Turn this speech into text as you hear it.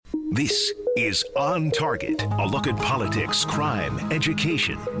This is On Target, a look at politics, crime,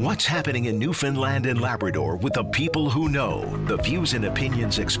 education, what's happening in Newfoundland and Labrador with the people who know. The views and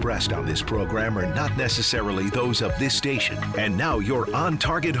opinions expressed on this program are not necessarily those of this station. And now your On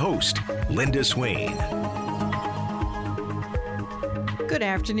Target host, Linda Swain. Good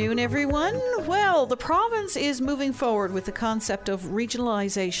afternoon, everyone. Well, the province is moving forward with the concept of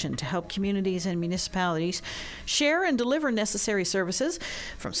regionalisation to help communities and municipalities share and deliver necessary services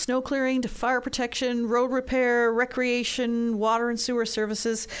from snow clearing to fire protection, road repair, recreation, water and sewer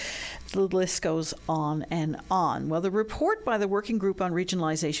services. The list goes on and on. Well, the report by the Working Group on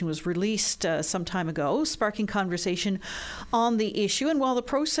Regionalisation was released some time ago, sparking conversation on the issue. And while the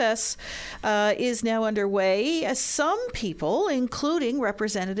process is now underway, some people, including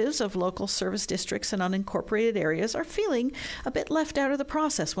representatives of local service districts and unincorporated areas, are feeling a bit left out of the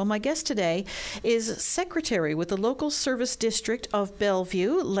process. Well, my guest today is Secretary with the Local Service District of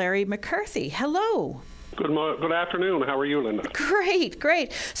Bellevue, Larry McCarthy. Hello. Good afternoon. How are you, Linda?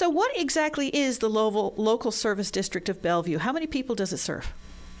 Great. So what exactly is the Local Service District of Bellevue? How many people does it serve?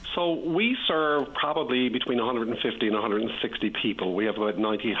 So we serve probably between 150 and 160 people. We have about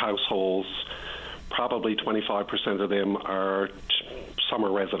 90 households. Probably 25% of them are summer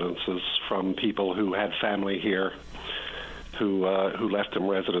residences from people who had family here who left them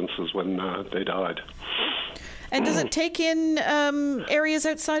residences when they died. And does it take in areas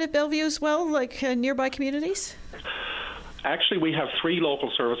outside of Bellevue as well, like nearby communities? Actually, we have 3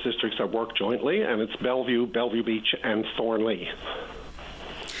 local service districts that work jointly, and it's Bellevue, Bellevue Beach, and Thornlea.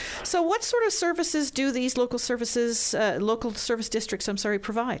 So what sort of services do these local service districts,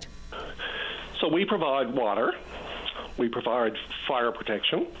 provide? So we provide water, we provide fire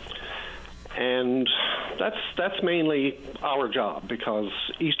protection, and that's mainly our job because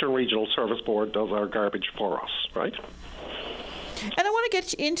Eastern Regional Service Board does our garbage for us, right? And I want to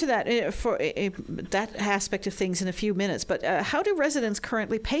get into that for that aspect of things in a few minutes. But how do residents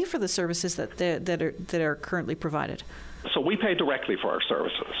currently pay for the services that are currently provided? So we pay directly for our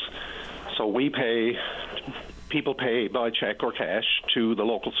services. So people pay by check or cash to the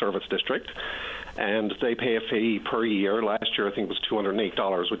local service district, and they pay a fee per year. Last year, I think it was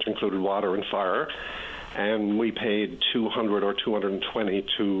 $208, which included water and fire, and we paid $200 or $220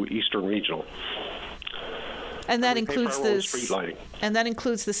 to Eastern Regional. And that includes the street lighting. And that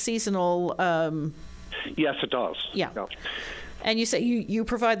includes the seasonal. Yes, it does. Yeah. And you say you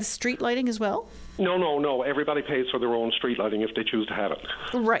provide the street lighting as well? No. Everybody pays for their own street lighting if they choose to have it.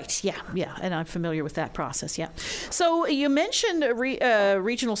 Right, yeah. And I'm familiar with that process, yeah. So you mentioned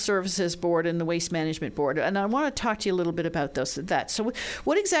Regional Services Board and the Waste Management Board, and I want to talk to you a little bit about that. So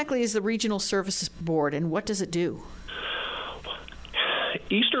what exactly is the Regional Services Board, and what does it do?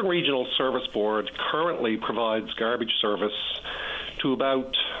 Eastern Regional Service Board currently provides garbage service to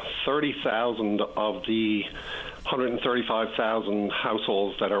about 30,000 of the 135,000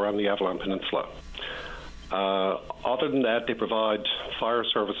 households that are on the Avalon Peninsula. Other than that, they provide fire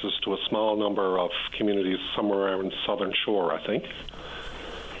services to a small number of communities somewhere around Southern Shore, I think.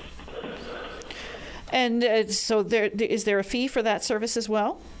 And so is there a fee for that service as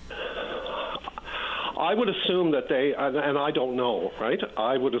well? I would assume that and I don't know, right?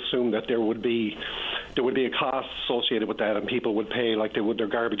 I would assume that there would be a cost associated with that, and people would pay like they would their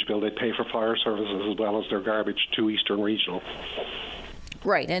garbage bill. They'd pay for fire services as well as their garbage to Eastern Regional.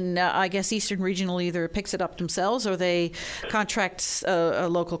 Right, and I guess Eastern Regional either picks it up themselves or they contract a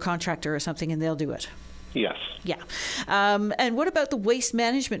local contractor or something and they'll do it. Yes. Yeah. And what about the Waste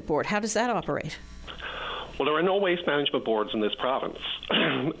Management Board? How does that operate? Well, there are no waste management boards in this province,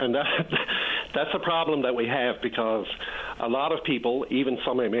 and that's a problem that we have because a lot of people, even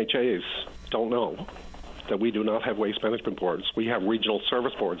some MHAs, don't know that we do not have waste management boards. We have regional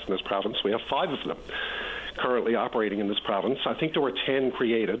service boards in this province. We have 5 of them currently operating in this province. I think there were 10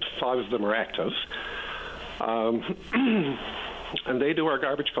 created. 5 of them are active. And they do our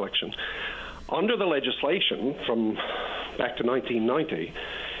garbage collection. Under the legislation from back to 1990,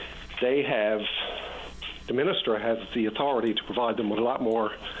 the minister has the authority to provide them with a lot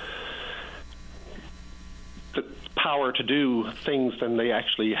more power to do things than they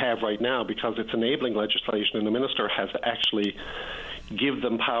actually have right now because it's enabling legislation, and the minister has to actually give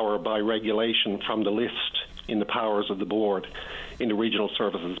them power by regulation from the list in the powers of the board in the Regional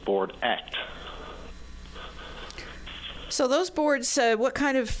Services Board Act. So those boards, what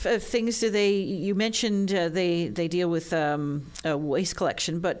kind of things do they? You mentioned they deal with waste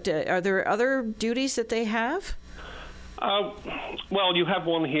collection, but are there other duties that they have? Well, you have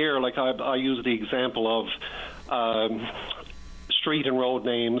one here. Like I use the example of street and road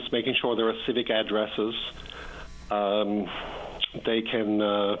names, making sure there are civic addresses. They can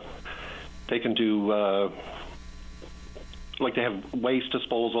do like they have waste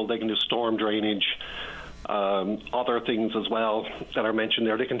disposal. They can do storm drainage. Other things as well that are mentioned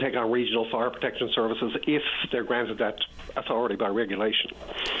there. They can take on regional fire protection services if they're granted that authority by regulation.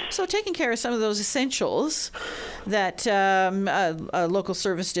 So taking care of some of those essentials that a local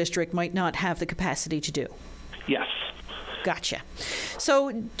service district might not have the capacity to do. Yes. Gotcha.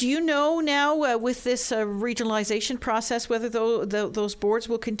 So do you know now with this regionalization process whether those boards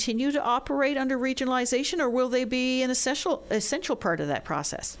will continue to operate under regionalization, or will they be an essential part of that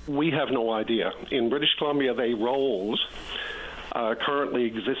process? We have no idea. In British Columbia, they rolled currently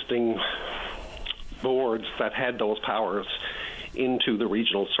existing boards that had those powers into the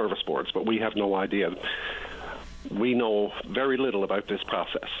regional service boards, but we have no idea. We know very little about this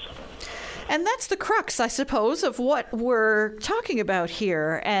process. And that's the crux, I suppose, of what we're talking about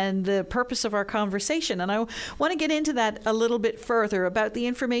here and the purpose of our conversation. And I want to get into that a little bit further about the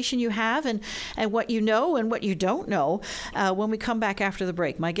information you have and what you know and what you don't know when we come back after the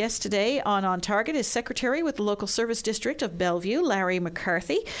break. My guest today on Target is Secretary with the Local Service District of Bellevue, Larry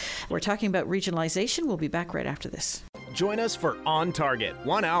McCarthy. We're talking about regionalization. We'll be back right after this. Join us for On Target,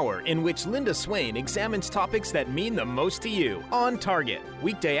 1 hour in which Linda Swain examines topics that mean the most to you. On Target,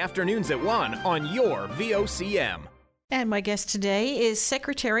 weekday afternoons at 1 on your VOCM. And my guest today is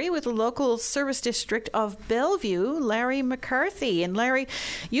Secretary with the Local Service District of Bellevue, Larry McCarthy. And Larry,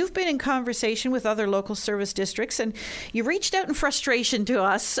 you've been in conversation with other local service districts, and you reached out in frustration to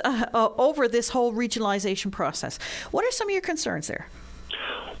us over this whole regionalization process. What are some of your concerns there?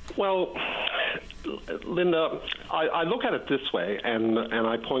 Well, Linda, I look at it this way, and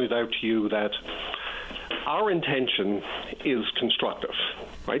I pointed out to you that our intention is constructive,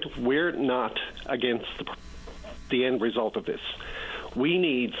 right? We're not against the end result of this. We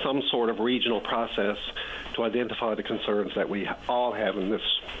need some sort of regional process to identify the concerns that we all have in this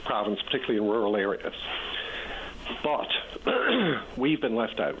province, particularly in rural areas. But we've been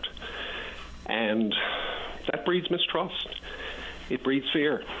left out, and that breeds mistrust. It breeds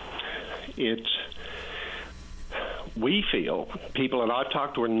fear. We feel, people, and I've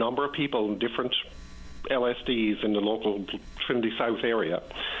talked to a number of people in different LSDs in the local Trinity South area,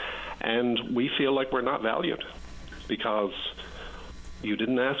 and we feel like we're not valued because you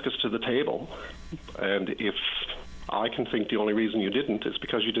didn't ask us to the table. And if I can think the only reason you didn't is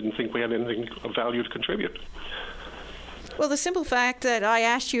because you didn't think we had anything of value to contribute. Well, the simple fact that I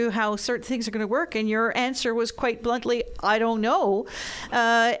asked you how certain things are going to work, and your answer was quite bluntly, I don't know.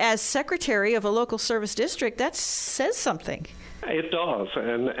 As Secretary of a local service district, that says something. It does,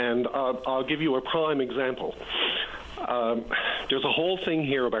 and I'll give you a prime example. There's a whole thing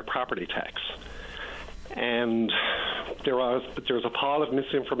here about property tax, and there's a pile of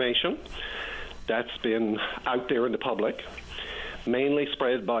misinformation that's been out there in the public, mainly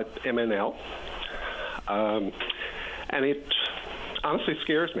spread by MNL. And it honestly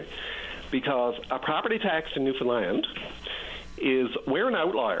scares me because a property tax in Newfoundland we're an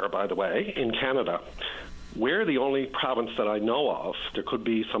outlier, by the way, in Canada. We're the only province that I know of, there could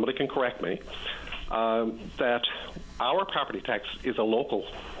be, somebody can correct me, that our property tax is a local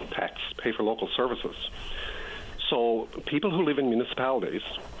tax, pay for local services. So people who live in municipalities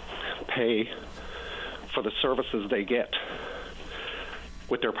pay for the services they get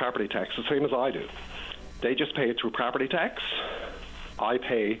with their property tax, the same as I do. They just pay it through property tax. I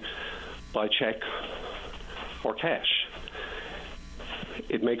pay by check or cash.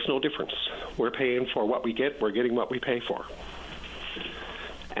 It makes no difference. We're paying for what we get. We're getting what we pay for.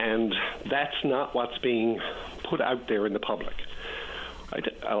 And that's not what's being put out there in the public. Right?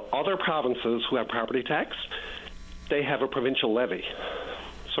 Other provinces who have property tax, they have a provincial levy.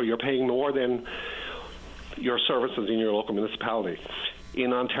 So you're paying more than your services in your local municipality.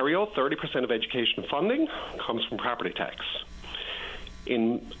 In Ontario, 30% of education funding comes from property tax.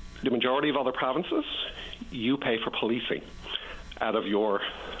 In the majority of other provinces, you pay for policing out of your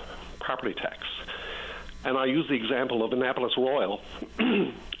property tax. And I use the example of Annapolis Royal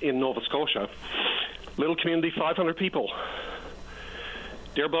in Nova Scotia. Little community, 500 people.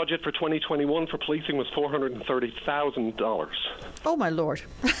 Their budget for 2021 for policing was $430,000. Oh, my Lord.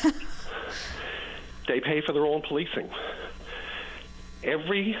 They pay for their own policing.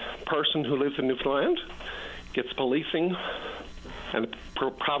 Every person who lives in Newfoundland gets policing, and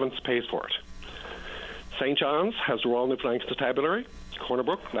the province pays for it. St. John's has the Royal Newfoundland Constabulary, Corner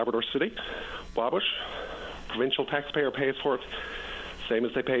Brook, Labrador City, Wabush. Provincial taxpayer pays for it, same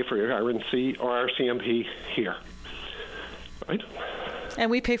as they pay for your RNC or RCMP here. Right?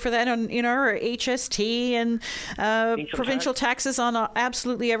 And we pay for that in our HST and provincial taxes on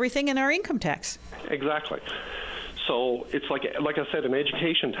absolutely everything in our income tax. Exactly. So it's like I said, an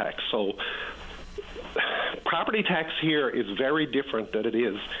education tax. So property tax here is very different than it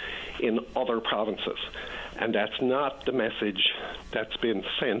is in other provinces. And that's not the message that's been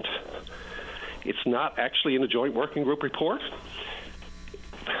sent. It's not actually in the Joint Working Group report.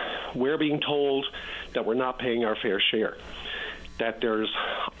 We're being told that we're not paying our fair share, that there's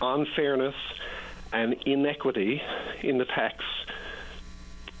unfairness and inequity in the tax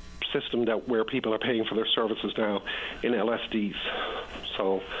system where people are paying for their services now in LSDs.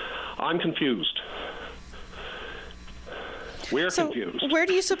 So I'm confused. We're confused. Where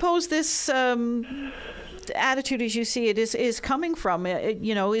do you suppose this attitude, as you see it, is coming from?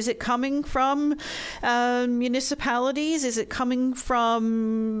 Is it coming from municipalities? Is it coming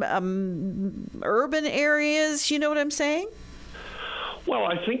from urban areas? You know what I'm saying? Well,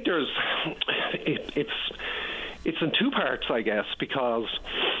 I think it's in two parts, I guess, because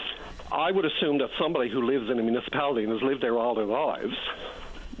I would assume that somebody who lives in a municipality and has lived there all their lives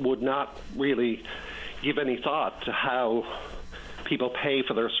would not really give any thought to how people pay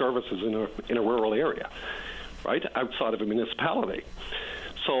for their services in a rural area, right, outside of a municipality.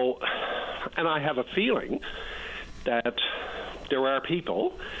 So, and I have a feeling that there are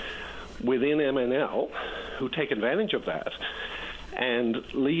people within MNL who take advantage of that and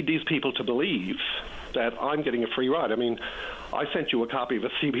lead these people to believe that I'm getting a free ride. I mean, I sent you a copy of a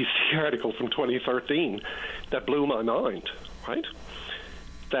CBC article from 2013 that blew my mind, right?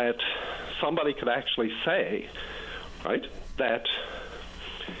 That somebody could actually say, right, that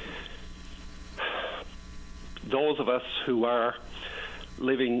those of us who are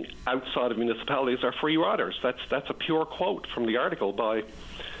living outside of municipalities are free riders. That's a pure quote from the article by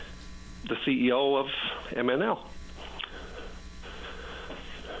the CEO of MNL.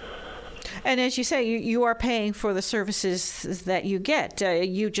 And as you say, you are paying for the services that you get.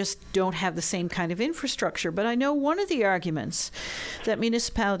 You just don't have the same kind of infrastructure. But I know one of the arguments that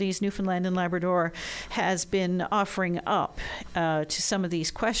municipalities, Newfoundland and Labrador, has been offering up to some of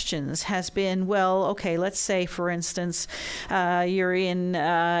these questions has been, well, okay, let's say, for instance, you're in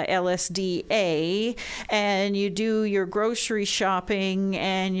LSDA and you do your grocery shopping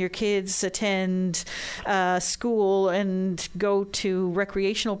and your kids attend school and go to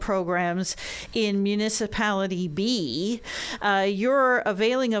recreational programs in Municipality B, you're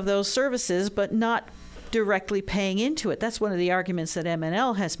availing of those services but not directly paying into it. That's one of the arguments that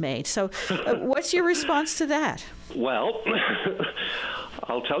MNL has made. So what's your response to that? Well,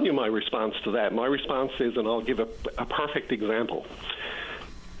 I'll tell you my response to that. My response is, and I'll give a perfect example.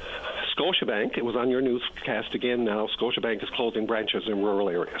 Scotiabank, it was on your newscast again now, Scotiabank is closing branches in rural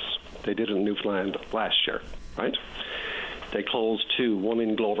areas. They did it in Newfoundland last year, right? They closed two, one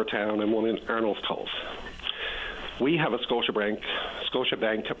in Glovertown and one in Arnold's Cove. We have a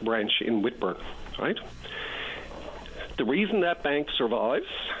Scotiabank branch in Whitburn, right? The reason that bank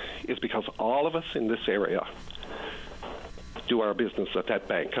survives is because all of us in this area do our business at that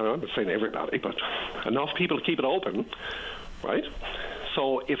bank. I'm not saying everybody, but enough people to keep it open, right?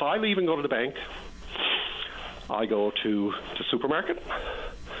 So if I leave and go to the bank, I go to the supermarket,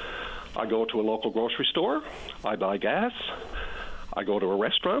 I go to a local grocery store, I buy gas, I go to a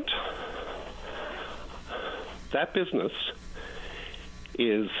restaurant. That business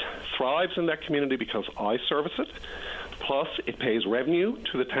thrives in that community because I service it, plus it pays revenue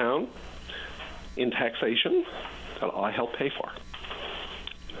to the town in taxation that I help pay for.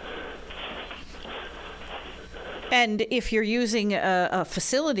 And if you're using a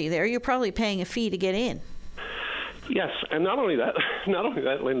facility there, you're probably paying a fee to get in. Yes, and not only that,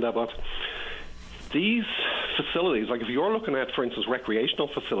 Linda, but these facilities, like if you're looking at, for instance, recreational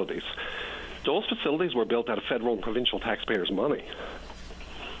facilities, those facilities were built out of federal and provincial taxpayers' money.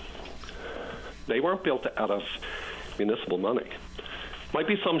 They weren't built out of municipal money. Might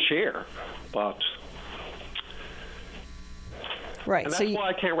be some share, but... Right. And that's why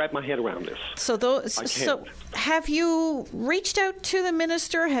I can't wrap my head around this. So have you reached out to the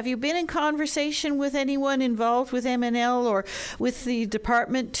minister? Have you been in conversation with anyone involved with MNL or with the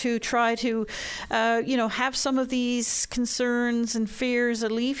department to try to, have some of these concerns and fears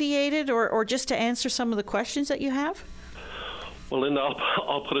alleviated or just to answer some of the questions that you have? Well, Linda,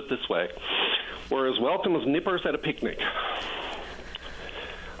 I'll put it this way. We're as welcome as nippers at a picnic.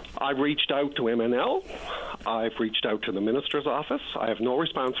 I've reached out to MNL. I've reached out to the minister's office. I have no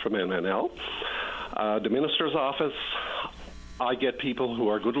response from MNL. The minister's office, I get people who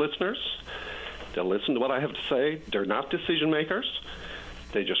are good listeners. They'll listen to what I have to say. They're not decision makers.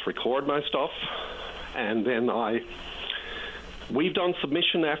 They just record my stuff. And then we've done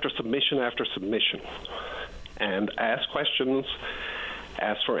submission after submission after submission and asked questions,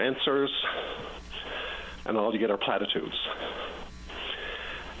 asked for answers. and all you get are platitudes.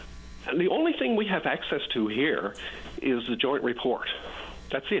 And the only thing we have access to here is the joint report.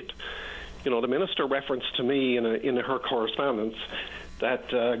 That's it. You know, the minister referenced to me in her correspondence that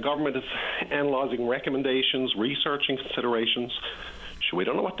government is analysing recommendations, researching considerations. So we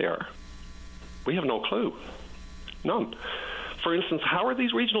don't know what they are. We have no clue. None. For instance, how are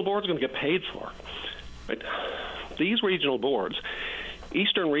these regional boards going to get paid for? Right? These regional boards,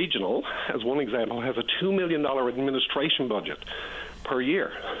 Eastern Regional, as one example, has a $2 million administration budget per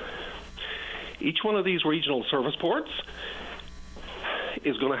year. Each one of these regional service boards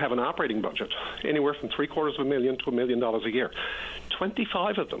is going to have an operating budget, anywhere from $750,000 to $1 million a year.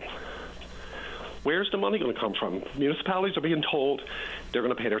 25 of them. Where's the money going to come from? Municipalities are being told they're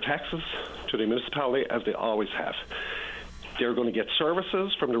going to pay their taxes to the municipality as they always have. They're going to get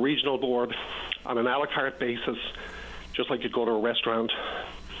services from the regional board on an a la carte basis, just like you go to a restaurant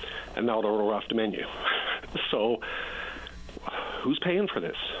and now they're off the menu. So who's paying for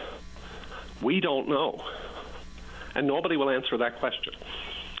this? We don't know. And nobody will answer that question.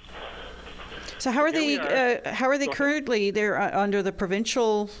 So how are they currently? They're under the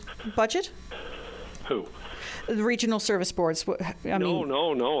provincial budget? Who? The regional service boards.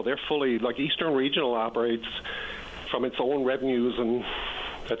 No. They're fully, like Eastern Regional operates from its own revenues, and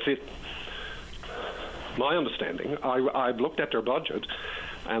that's it. My understanding, I've looked at their budget,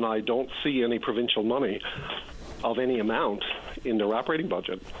 and I don't see any provincial money of any amount in their operating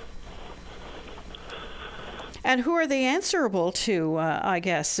budget. And who are they answerable to, I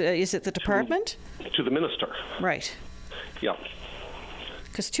guess? Is it the department? To the minister. Right. Yeah.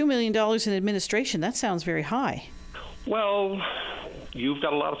 Because $2 million in administration, that sounds very high. Well, you've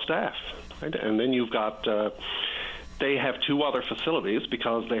got a lot of staff, right? And then you've got, they have two other facilities,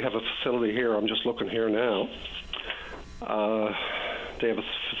 because they have a facility here, I'm just looking here now. They have a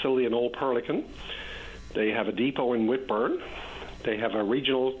facility in Old Perlican. They have a depot in Whitburn. They have a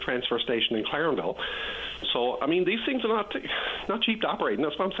regional transfer station in Clarenville. So, I mean, these things are not cheap to operate, and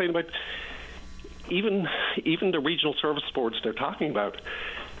that's what I'm saying about even the regional service boards they're talking about.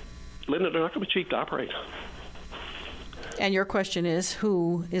 Linda, they're not going to be cheap to operate. And your question is,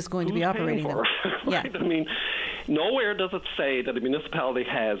 who is going to be operating them? Right? Yeah. I mean, nowhere does it say that a municipality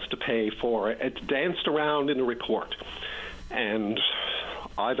has to pay for it. It's danced around in the report. And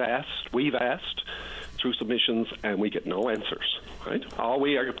we've asked through submissions, and we get no answers. Right? All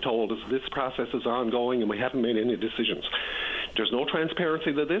we are told is this process is ongoing and we haven't made any decisions. There's no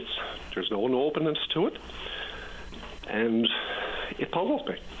transparency to this. There's no openness to it. And it puzzles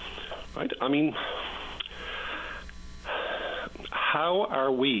me. Right? I mean, how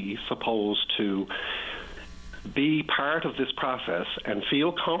are we supposed to be part of this process and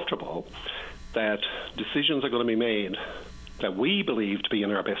feel comfortable that decisions are going to be made that we believe to be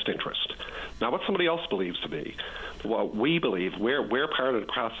in our best interest? Not what somebody else believes to be, but what we believe. We're part of the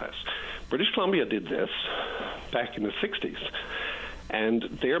process. British Columbia did this back in the 60s, and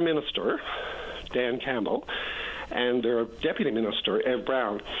their minister, Dan Campbell, and their deputy minister, Ev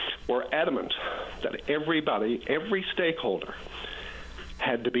Brown, were adamant that everybody, every stakeholder,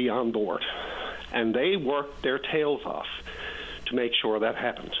 had to be on board. And they worked their tails off to make sure that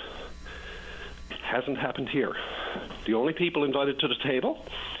happened. It hasn't happened here. The only people invited to the table,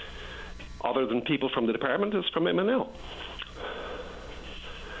 other than people from the department, is from MNL.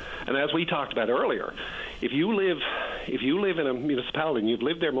 And as we talked about earlier, if you live in a municipality and you've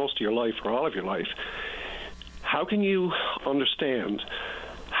lived there most of your life or all of your life, how can you understand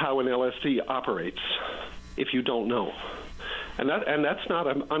how an LSD operates if you don't know? And that's not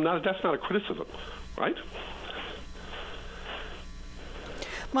a criticism, right?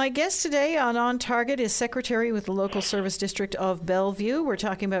 My guest today on Target is Secretary with the Local Service District of Bellevue. We're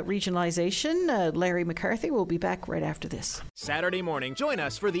talking about regionalization. Larry McCarthy will be back right after this. Saturday morning, join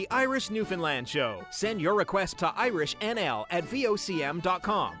us for the Irish Newfoundland Show. Send your request to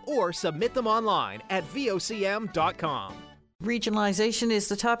irishnl@vocm.com or submit them online at vocm.com. Regionalization is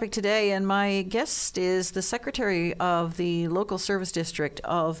the topic today, and my guest is the Secretary of the Local Service District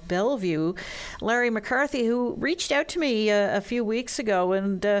of Bellevue, Larry McCarthy, who reached out to me a few weeks ago.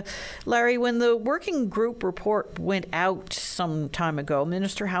 And Larry, when the working group report went out some time ago,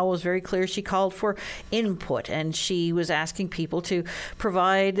 Minister Howell was very clear. She called for input, and she was asking people to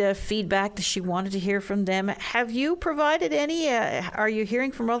provide feedback that she wanted to hear from them. Have you provided any? Are you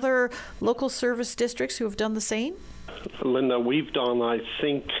hearing from other local service districts who have done the same? Linda, we've done, I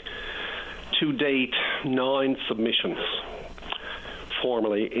think, to date, 9 submissions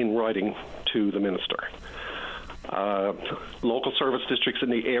formally in writing to the minister. Local service districts in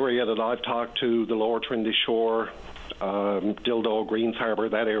the area that I've talked to, the Lower Trinity Shore, Dildo, Greens Harbour,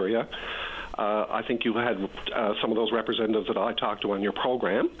 that area, I think you had some of those representatives that I talked to on your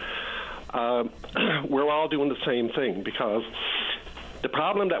program. We're all doing the same thing, because the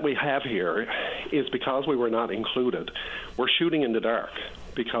problem that we have here is because we were not included, we're shooting in the dark,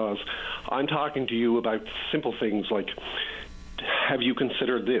 because I'm talking to you about simple things like, have you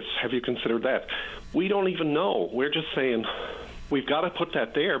considered this? Have you considered that? We don't even know. We're just saying we've got to put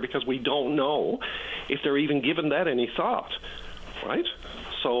that there because we don't know if they're even given that any thought, right?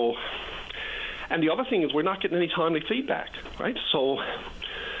 So, and the other thing is we're not getting any timely feedback, right? So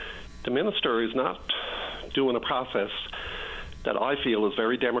the minister is not doing a process that I feel is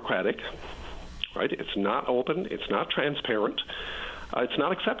very democratic, right? It's not open, it's not transparent, it's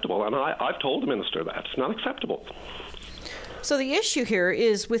not acceptable. And I've told the minister that. It's not acceptable. So the issue here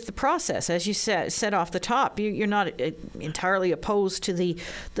is with the process, as you said off the top. You're not entirely opposed to the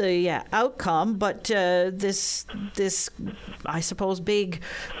outcome, but this I suppose big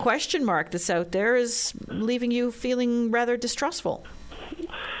question mark that's out there is leaving you feeling rather distrustful.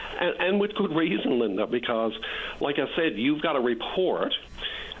 And with good reason, Linda, because, like I said, you've got a report.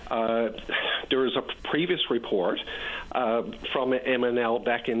 There is a previous report from MNL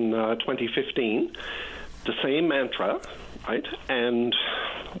back in 2015, the same mantra, right? And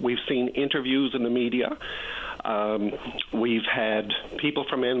we've seen interviews in the media. We've had people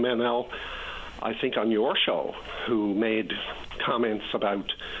from MNL, I think, on your show, who made comments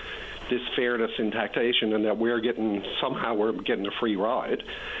about this fairness in taxation and that we're getting a free ride.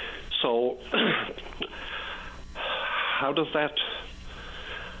 So how does that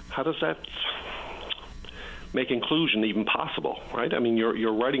make inclusion even possible, right? I mean,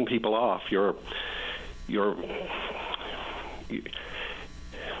 you're writing people off. You're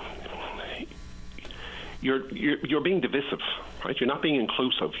being divisive, right? You're not being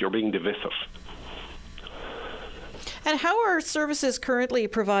inclusive. You're being divisive. And how are services currently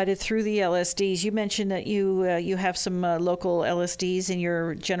provided through the LSDs? You mentioned that you have some local LSDs in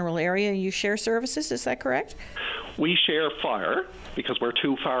your general area and you share services. Is that correct? We share fire because we're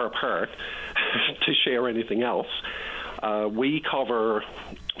too far apart to share anything else. We cover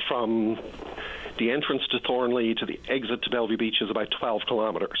from the entrance to Thornlea to the exit to Bellevue Beach is about 12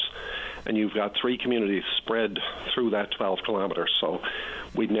 kilometres. And you've got 3 communities spread through that 12 kilometres. So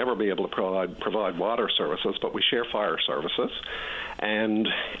we'd never be able to provide water services, but we share fire services. And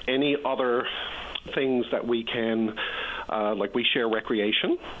any other things that we can, like we share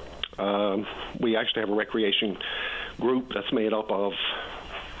recreation. We actually have a recreation group that's made up of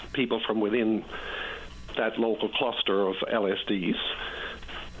people from within that local cluster of LSDs.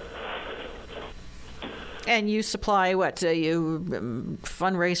 And you supply what? You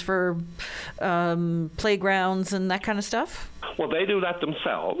fundraise for playgrounds and that kind of stuff? Well, they do that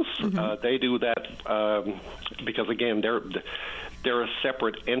themselves. Mm-hmm. They do that because, again, they're a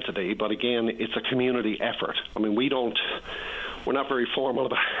separate entity. But again, it's a community effort. I mean, we're not very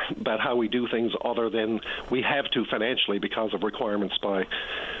formal about how we do things, other than we have to financially because of requirements by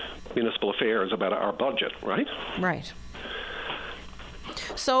municipal affairs about our budget. Right. Right.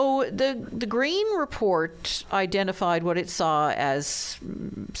 So the Green Report identified what it saw as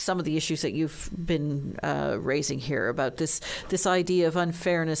some of the issues that you've been raising here about this idea of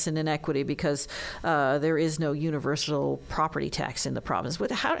unfairness and inequity because there is no universal property tax in the province.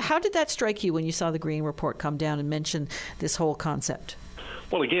 How did that strike you when you saw the Green Report come down and mention this whole concept?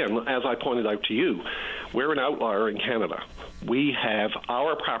 Well, again, as I pointed out to you, we're an outlier in Canada. We have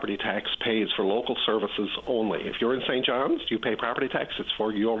our property tax pays for local services only. If you're in St. John's, you pay property tax. It's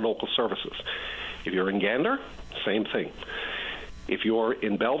for your local services. If you're in Gander, same thing. If you're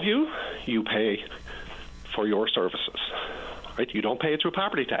in Bellevue, you pay for your services. Right? You don't pay it through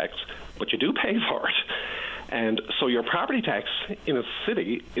property tax, but you do pay for it. And so your property tax in a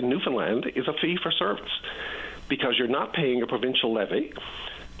city in Newfoundland is a fee for service because you're not paying a provincial levy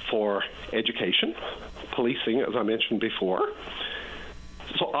for education, policing, as I mentioned before.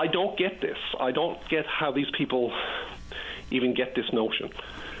 So I don't get this. I don't get how these people even get this notion,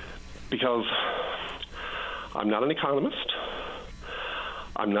 because I'm not an economist.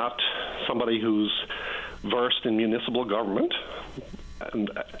 I'm not somebody who's versed in municipal government,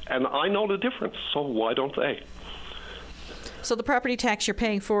 and I know the difference, so why don't they? So the property tax you're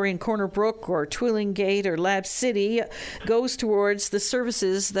paying for in Corner Brook or Twillingate or Lab City goes towards the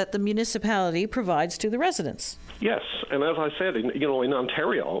services that the municipality provides to the residents. Yes, and as I said, in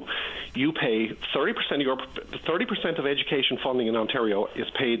Ontario, you pay 30% of education funding in Ontario is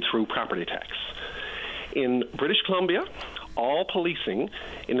paid through property tax. In British Columbia, all policing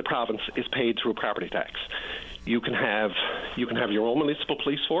in the province is paid through property tax. You can have your own municipal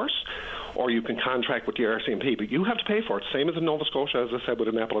police force, or you can contract with the RCMP, but you have to pay for it, same as in Nova Scotia, as I said, with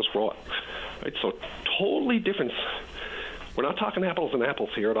Annapolis Royal. Right? So totally different. We're not talking apples and apples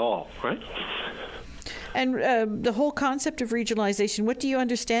here at all, right? And the whole concept of regionalization, what do you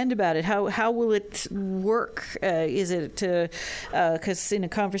understand about it? How will it work? Is it, because in a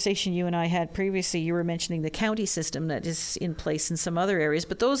conversation you and I had previously, you were mentioning the county system that is in place in some other areas,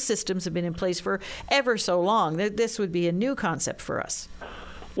 but those systems have been in place for ever so long. This would be a new concept for us.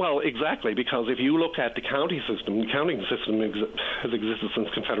 Well, exactly, because if you look at the counting system has existed since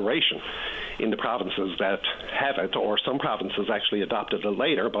Confederation in the provinces that have it, or some provinces actually adopted it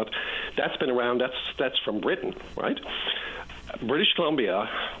later, but that's been around, that's from Britain, right? British Columbia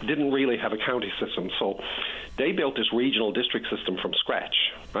didn't really have a county system, so they built this regional district system from scratch,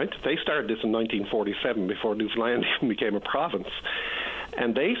 right? They started this in 1947 before Newfoundland even became a province,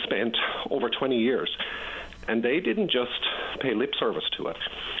 and they spent over 20 years. And they didn't just pay lip service to it.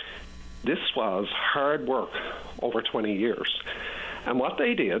 This was hard work over 20 years. And what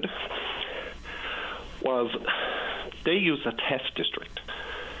they did was they used a test district.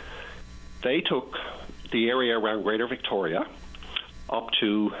 They took the area around Greater Victoria up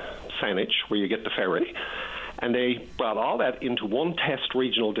to Saanich, where you get the ferry, and they brought all that into one test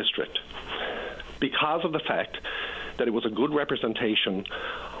regional district because of the fact that it was a good representation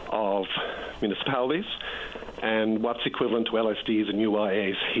of municipalities and what's equivalent to LSDs and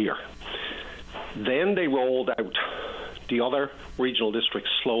UIAs here. Then they rolled out the other regional districts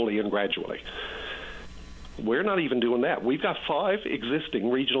slowly and gradually. We're not even doing that. We've got 5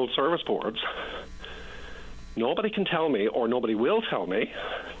 existing regional service boards. Nobody can tell me, or nobody will tell me,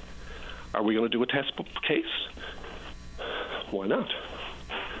 are we going to do a test case? Why not?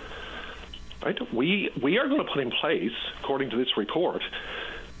 Right? We are going to put in place, according to this report,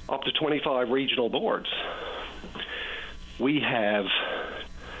 up to 25 regional boards.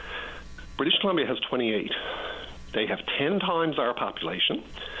 British Columbia has 28. They have 10 times our population.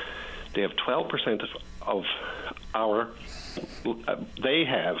 They have 12% of our,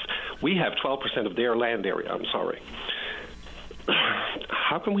 we have 12% of their land area, I'm sorry.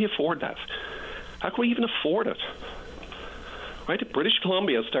 How can we afford that? How can we even afford it? Right? British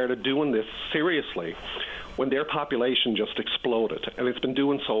Columbia started doing this seriously when their population just exploded, and it's been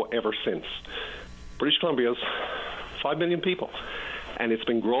doing so ever since. British Columbia's 5 million people, and it's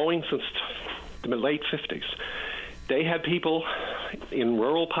been growing since the late 50s. They had people in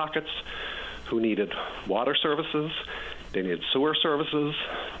rural pockets who needed water services, they needed sewer services,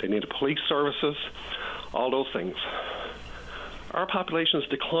 they needed police services, all those things. Our population is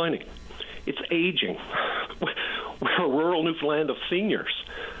declining. It's aging. We're a rural Newfoundland of seniors.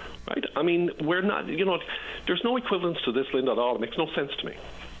 Right? I mean, we're not, there's no equivalence to this, Linda, at all. It makes no sense to me.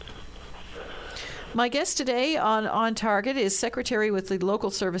 My guest today on Target is Secretary with the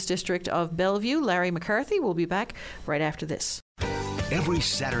Local Service District of Bellevue, Larry McCarthy. We'll be back right after this. Every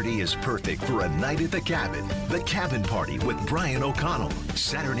Saturday is perfect for a night at the cabin. The Cabin Party with Brian O'Connell.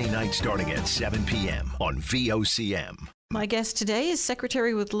 Saturday night starting at 7 p.m. on VOCM. My guest today is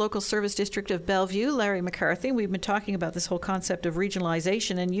Secretary with the Local Service District of Bellevue, Larry McCarthy. We've been talking about this whole concept of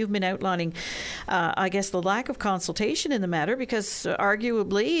regionalization, and you've been outlining, I guess, the lack of consultation in the matter, because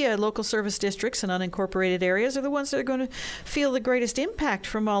arguably local service districts and unincorporated areas are the ones that are going to feel the greatest impact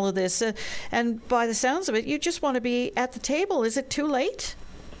from all of this. And by the sounds of it, you just want to be at the table. Is it too late?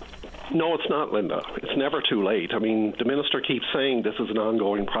 No, it's not, Linda. It's never too late. I mean, the minister keeps saying this is an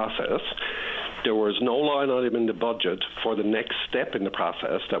ongoing process. There was no line item in the budget for the next step in the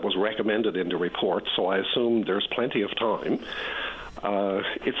process that was recommended in the report, so I assume there's plenty of time.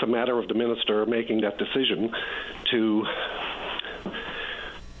 It's a matter of the minister making that decision to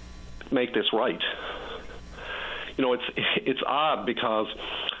make this right. It's odd because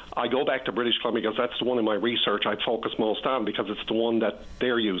I go back to British Columbia because that's the one in my research I focus most on, because it's the one that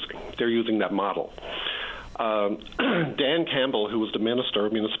they're using. They're using that model. Dan Campbell, who was the Minister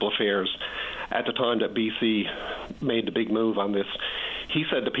of Municipal Affairs at the time that BC made the big move on this, he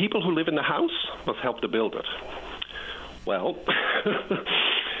said the people who live in the house must help to build it. Well,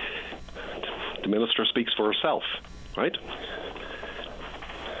 the minister speaks for herself, right?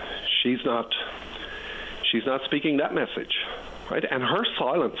 She's not speaking that message, right? And her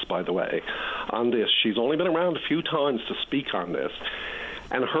silence, by the way, on this, she's only been around a few times to speak on this,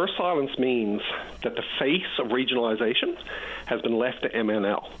 and her silence means that the face of regionalization has been left to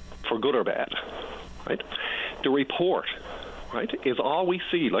MNL, for good or bad, right? The report, right, is all we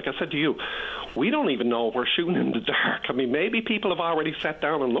see. Like I said to you, we don't even know if we're shooting in the dark. I mean, maybe people have already sat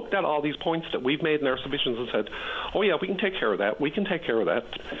down and looked at all these points that we've made in our submissions and said, oh yeah, we can take care of that, we can take care of that.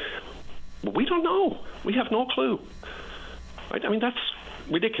 But we don't know. We have no clue. Right? I mean, that's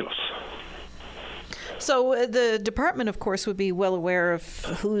ridiculous. So the department, of course, would be well aware of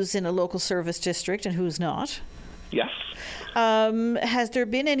who's in a local service district and who's not. Yes. Has there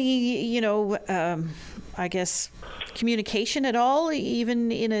been any, I guess, communication at all,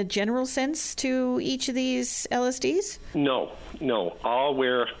 even in a general sense, to each of these LSDs? No. All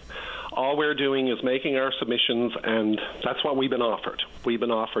we're doing is making our submissions, and that's what we've been offered. We've been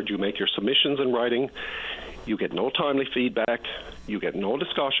offered you make your submissions in writing, you get no timely feedback, you get no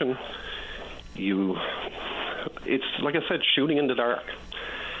discussion, it's, like I said, shooting in the dark.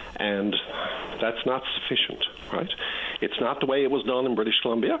 And that's not sufficient, right? It's not the way it was done in British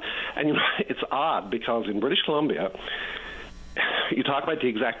Columbia. And it's odd because in British Columbia, you talk about the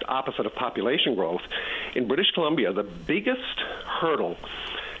exact opposite of population growth. In British Columbia, the biggest hurdle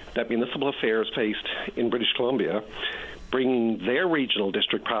that municipal affairs faced in British Columbia, bringing their regional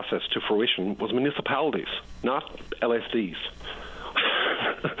district process to fruition, was municipalities, not LSDs.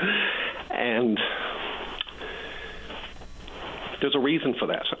 And there's a reason for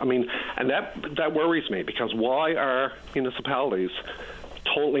that. I mean, and that worries me, because why are municipalities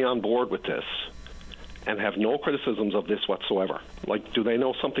totally on board with this and have no criticisms of this whatsoever? Like, do they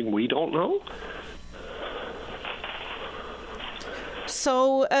know something we don't know?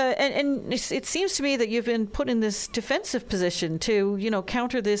 So, and it seems to me that you've been put in this defensive position to,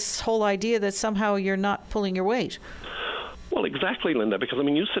 counter this whole idea that somehow you're not pulling your weight. Well, exactly, Linda, because,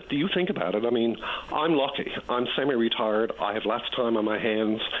 you think about it. I'm lucky. I'm semi-retired. I have lots of time on my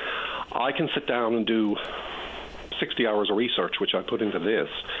hands. I can sit down and do 60 hours of research, which I put into this,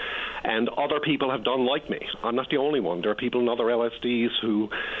 and other people have done like me. I'm not the only one. There are people in other LSDs who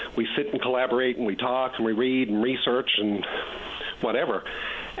we sit and collaborate, and we talk, and we read and research and whatever.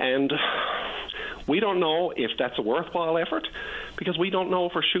 And we don't know if that's a worthwhile effort, because we don't know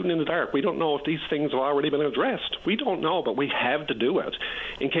if we're shooting in the dark. We don't know if these things have already been addressed. We don't know, but we have to do it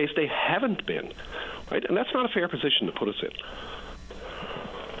in case they haven't been, right? And that's not a fair position to put us in.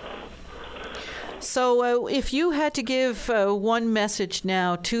 So if you had to give one message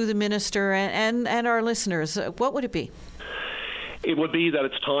now to the minister and our listeners, what would it be? It would be that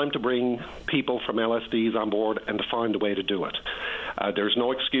it's time to bring people from LSDs on board and to find a way to do it. There's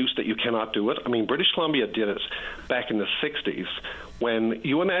no excuse that you cannot do it. British Columbia did it back in the 60s. When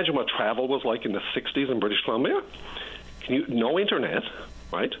you imagine what travel was like in the 60s in British Columbia, no internet,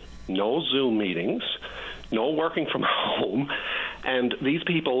 right? No Zoom meetings, no working from home, and these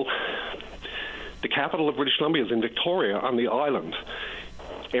people, the capital of British Columbia is in Victoria on the island.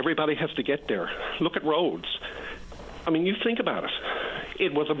 Everybody has to get there. Look at roads. You think about it.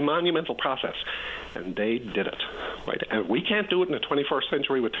 It was a monumental process, and they did it, right? And we can't do it in the 21st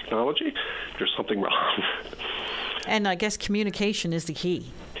century with technology. There's something wrong. And I guess communication is the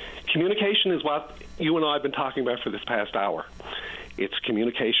key. Communication is what you and I have been talking about for this past hour. It's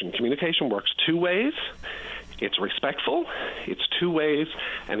communication. Communication works two ways. It's respectful, it's two ways,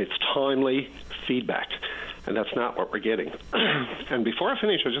 and it's timely feedback. And that's not what we're getting. And before I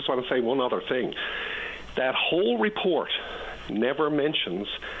finish, I just want to say one other thing. That whole report never mentions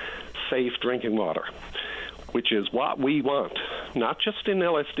safe drinking water, which is what we want, not just in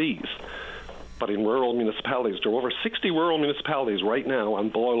LSDs, but in rural municipalities. There are over 60 rural municipalities right now on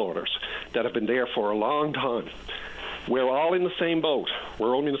boil orders that have been there for a long time. We're all in the same boat,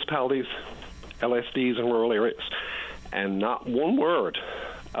 rural municipalities, LSDs in rural areas, and not one word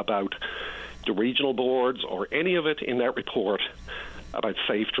about the regional boards or any of it in that report about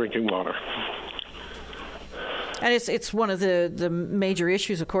safe drinking water. And it's one of the major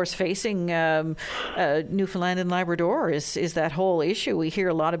issues, of course, facing Newfoundland and Labrador is that whole issue. We hear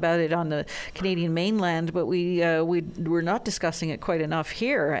a lot about it on the Canadian mainland, but we're not discussing it quite enough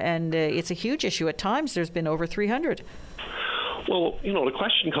here. And it's a huge issue. At times, there's been over 300. Well, the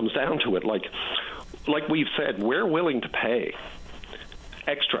question comes down to it. Like we've said, we're willing to pay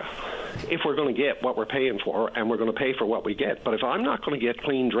extra if we're going to get what we're paying for, and we're going to pay for what we get. But if I'm not going to get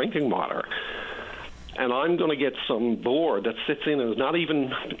clean drinking water, and I'm going to get some board that sits in and is not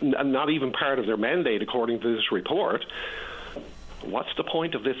even part of their mandate according to this report, what's the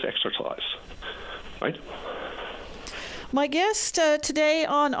point of this exercise, right? My guest today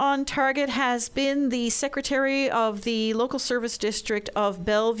on Target has been the Secretary of the Local Service District of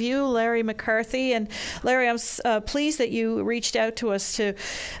Bellevue, Larry McCarthy. And Larry, I'm pleased that you reached out to us to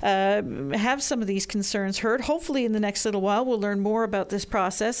have some of these concerns heard. Hopefully in the next little while we'll learn more about this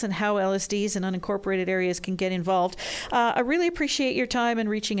process and how LSDs and unincorporated areas can get involved. I really appreciate your time and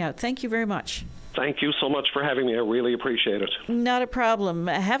reaching out. Thank you very much. Thank you so much for having me. I really appreciate it. Not a problem.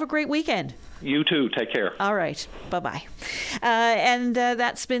 Have a great weekend. You too. Take care. All right. Bye-bye. And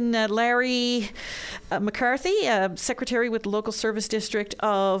that's been Larry McCarthy, Secretary with the Local Service District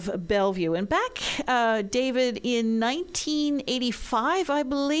of Bellevue. And back, David, in 1985, I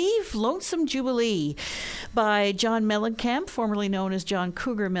believe, Lonesome Jubilee by John Mellencamp, formerly known as John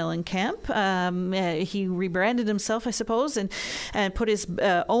Cougar Mellencamp. He rebranded himself, I suppose, and put his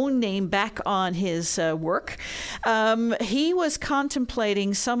own name back on his work. He was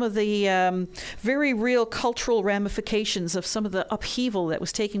contemplating some of the very real cultural ramifications of some of the upheaval that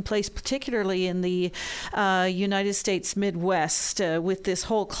was taking place, particularly in the United States Midwest, with this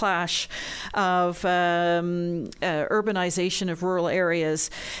whole clash of urbanization of rural areas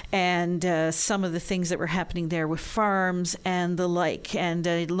and some of the things that were happening there with farms and the like.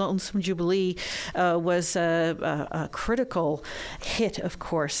 And Lonesome Jubilee was a critical hit, of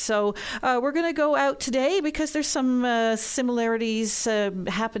course. So we're going to go out today because there's some similarities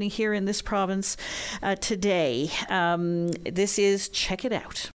happening here in this province today. This is Check It Out.